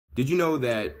Did you know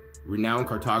that renowned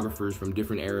cartographers from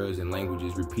different eras and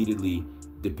languages repeatedly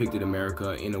depicted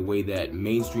America in a way that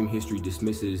mainstream history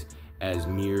dismisses as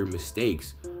mere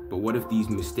mistakes? But what if these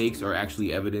mistakes are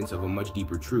actually evidence of a much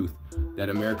deeper truth, that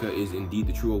America is indeed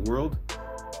the true world?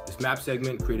 This map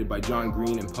segment, created by John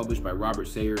Green and published by Robert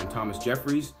Sayer and Thomas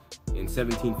Jeffries in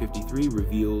 1753,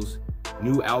 reveals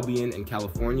New Albion and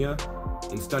California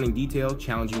in stunning detail,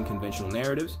 challenging conventional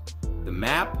narratives. The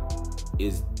map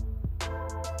is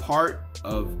part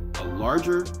of a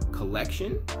larger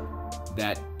collection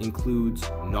that includes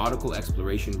nautical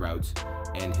exploration routes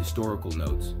and historical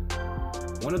notes.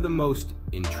 One of the most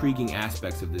intriguing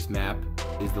aspects of this map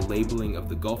is the labeling of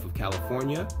the Gulf of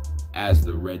California as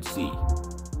the Red Sea.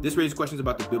 This raises questions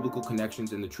about the biblical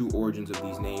connections and the true origins of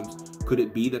these names. Could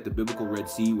it be that the biblical Red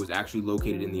Sea was actually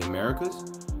located in the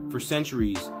Americas? For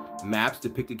centuries, maps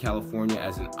depicted California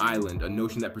as an island, a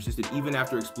notion that persisted even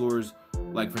after explorers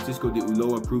like Francisco de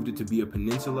Ulloa proved it to be a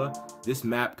peninsula. This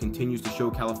map continues to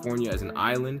show California as an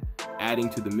island, adding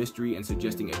to the mystery and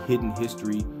suggesting a hidden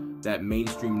history that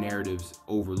mainstream narratives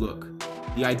overlook.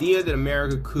 The idea that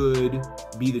America could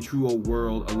be the true old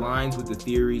world aligns with the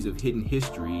theories of hidden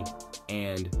history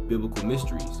and biblical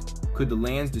mysteries. Could the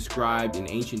lands described in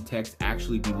ancient texts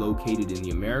actually be located in the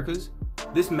Americas?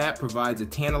 This map provides a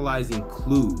tantalizing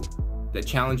clue that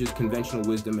challenges conventional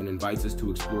wisdom and invites us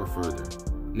to explore further.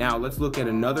 Now let's look at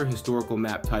another historical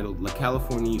map titled La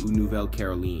Californie ou Nouvelle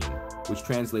Caroline, which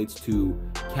translates to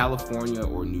California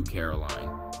or New Caroline.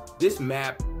 This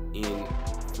map in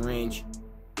French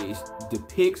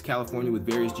depicts California with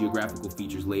various geographical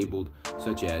features labeled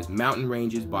such as mountain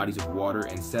ranges, bodies of water,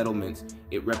 and settlements.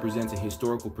 It represents a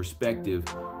historical perspective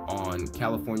on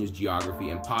California's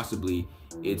geography and possibly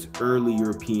its early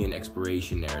European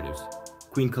exploration narratives.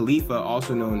 Queen Khalifa,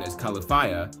 also known as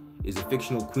Califia, is a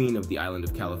fictional queen of the island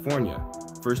of California,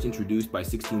 first introduced by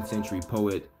 16th century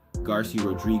poet Garcia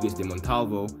Rodriguez de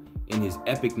Montalvo in his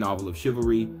epic novel of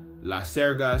chivalry, Las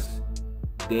Sergas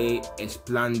de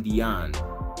Esplandian,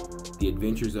 The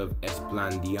Adventures of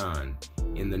Esplandian.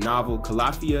 In the novel,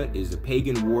 Calafia is a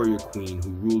pagan warrior queen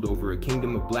who ruled over a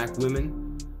kingdom of black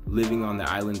women living on the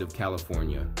island of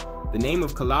California. The name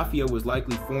of Calafia was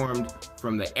likely formed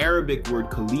from the Arabic word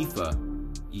Khalifa,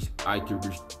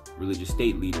 religious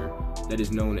state leader, that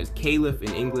is known as Caliph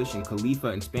in English and Khalifa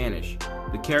in Spanish.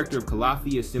 The character of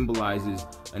Calafia symbolizes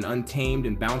an untamed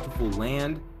and bountiful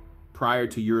land prior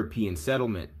to European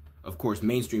settlement. Of course,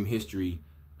 mainstream history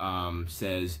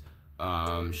says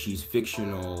she's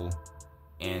fictional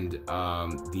and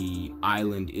the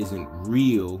island isn't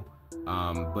real,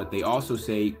 but they also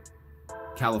say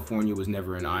California was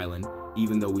never an island,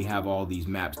 even though we have all these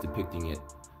maps depicting it.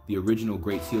 The original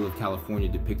Great Seal of California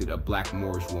depicted a black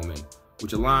Moorish woman,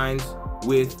 which aligns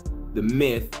with the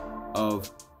myth of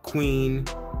Queen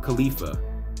Khalifa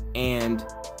and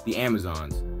the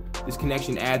Amazons. This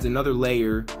connection adds another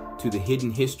layer to the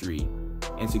hidden history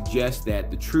and suggests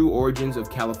that the true origins of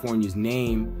California's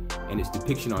name and its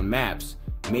depiction on maps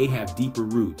may have deeper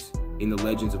roots in the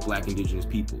legends of black indigenous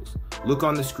peoples. Look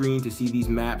on the screen to see these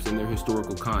maps and their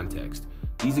historical context.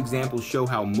 These examples show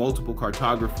how multiple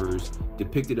cartographers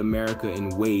depicted America in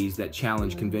ways that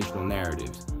challenge conventional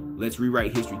narratives. Let's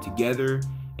rewrite history together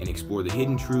and explore the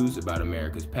hidden truths about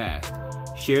America's past.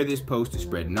 Share this post to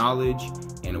spread knowledge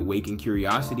and awaken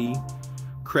curiosity.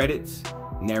 Credits,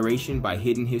 narration by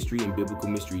Hidden History and Biblical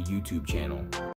Mystery YouTube channel.